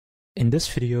In this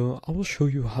video, I will show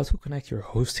you how to connect your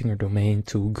hosting or domain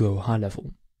to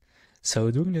GoHighLevel. So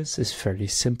doing this is fairly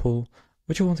simple.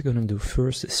 What you want to go and do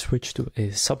first is switch to a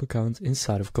sub-account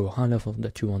inside of GoHighLevel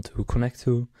that you want to connect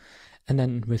to. And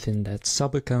then within that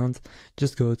sub-account,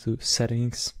 just go to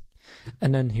Settings.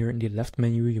 And then here in the left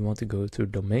menu, you want to go to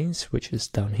Domains, which is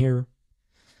down here.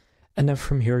 And then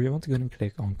from here, you want to go and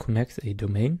click on Connect a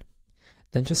Domain.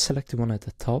 Then just select the one at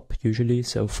the top, usually,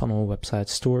 so funnel, website,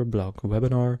 store, blog,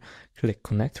 webinar, click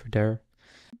connect right there.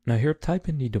 Now here type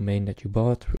in the domain that you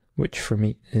bought, which for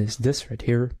me is this right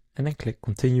here, and then click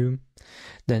continue.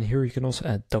 Then here you can also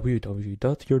add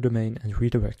www.yourdomain and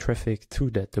redirect traffic to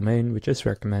that domain, which is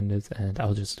recommended, and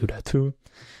I'll just do that too.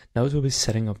 Now it will be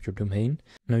setting up your domain.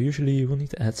 Now usually you will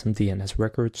need to add some DNS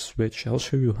records, which I'll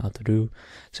show you how to do.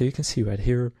 So you can see right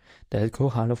here that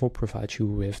GoHighLevel provides you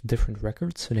with different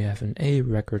records. So they have an A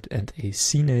record and a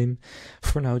C name.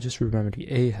 For now, just remember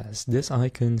the A has this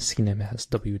icon, C name has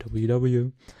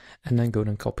www, and then go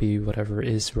and copy whatever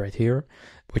is right here,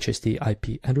 which is the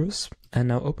IP address. And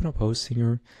now open up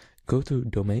Hostinger, go to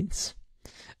Domains,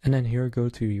 and then here go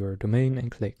to your domain and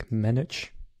click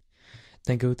Manage.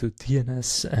 Then go to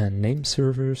DNS and name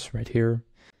servers right here.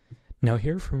 Now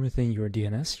here from within your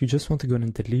DNS, you just want to go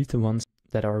and delete the ones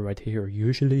that are right here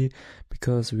usually,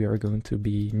 because we are going to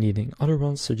be needing other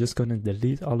ones. So just go and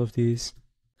delete all of these.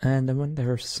 And then when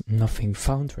there's nothing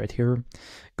found right here,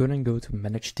 go to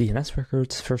Manage DNS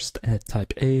Records. First add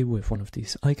type A with one of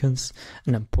these icons,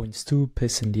 and then points to,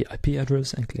 paste in the IP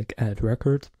address and click Add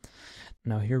Record.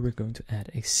 Now here we're going to add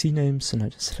a CNAME, so now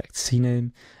just select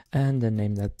CNAME and then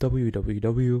name that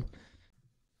www.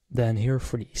 Then here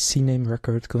for the CNAME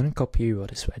record, go and copy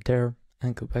what is right there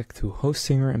and go back to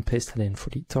Hostinger and paste that in for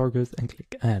the target and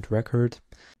click Add Record.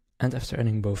 And after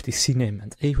adding both the CNAME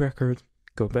and A record,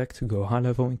 go back to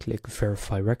GoHighLevel and click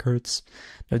Verify Records.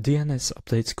 Now DNS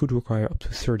updates could require up to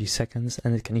 30 seconds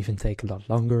and it can even take a lot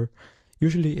longer.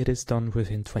 Usually it is done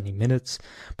within 20 minutes,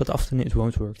 but often it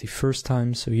won't work the first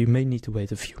time, so you may need to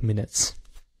wait a few minutes.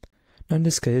 Now in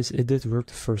this case, it did work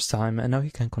the first time, and now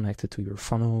you can connect it to your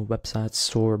funnel, website,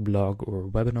 store, blog, or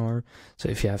webinar. So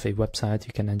if you have a website,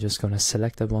 you can then just gonna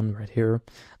select that one right here.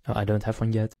 Now I don't have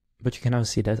one yet, but you can now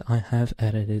see that I have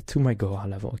added it to my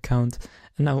GoHighLevel account,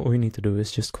 and now all you need to do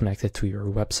is just connect it to your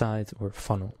website or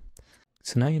funnel.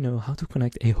 So now you know how to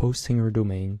connect a hosting or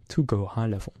domain to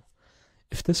GoHighLevel.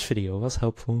 If this video was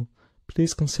helpful,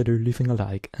 please consider leaving a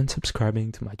like and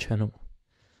subscribing to my channel.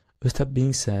 With that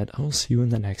being said, I will see you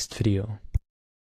in the next video.